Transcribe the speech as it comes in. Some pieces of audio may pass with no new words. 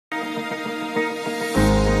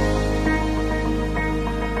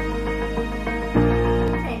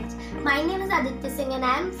Aditya Singh and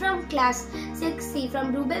I am from class 6C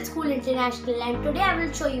from Rubel School International, and today I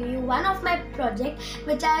will show you one of my project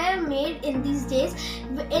which I have made in these days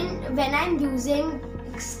when I am using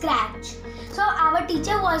Scratch. So our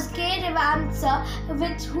teacher was K. Revan sir,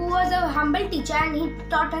 who was a humble teacher, and he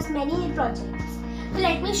taught us many projects. So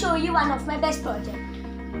let me show you one of my best projects.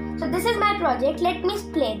 So this is my project. Let me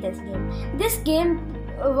play this game. This game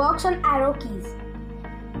works on arrow keys.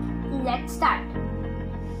 Let's start.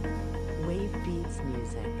 Wave beats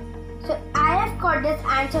music. So I have got this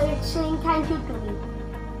answer. It's saying thank you to me.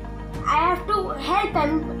 I have to help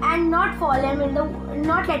him and not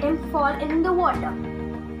let him fall in the water.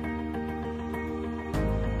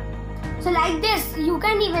 So like this, you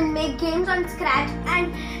can even make games on Scratch,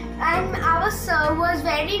 and our sir was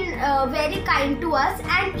very kind to us,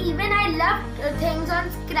 and even I loved things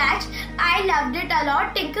on Scratch. I loved it a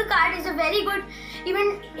lot. Tinkercad is a very good.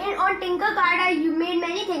 Even on Tinkercad, I made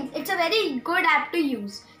many things. It's a very good app to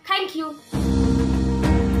use. Thank you.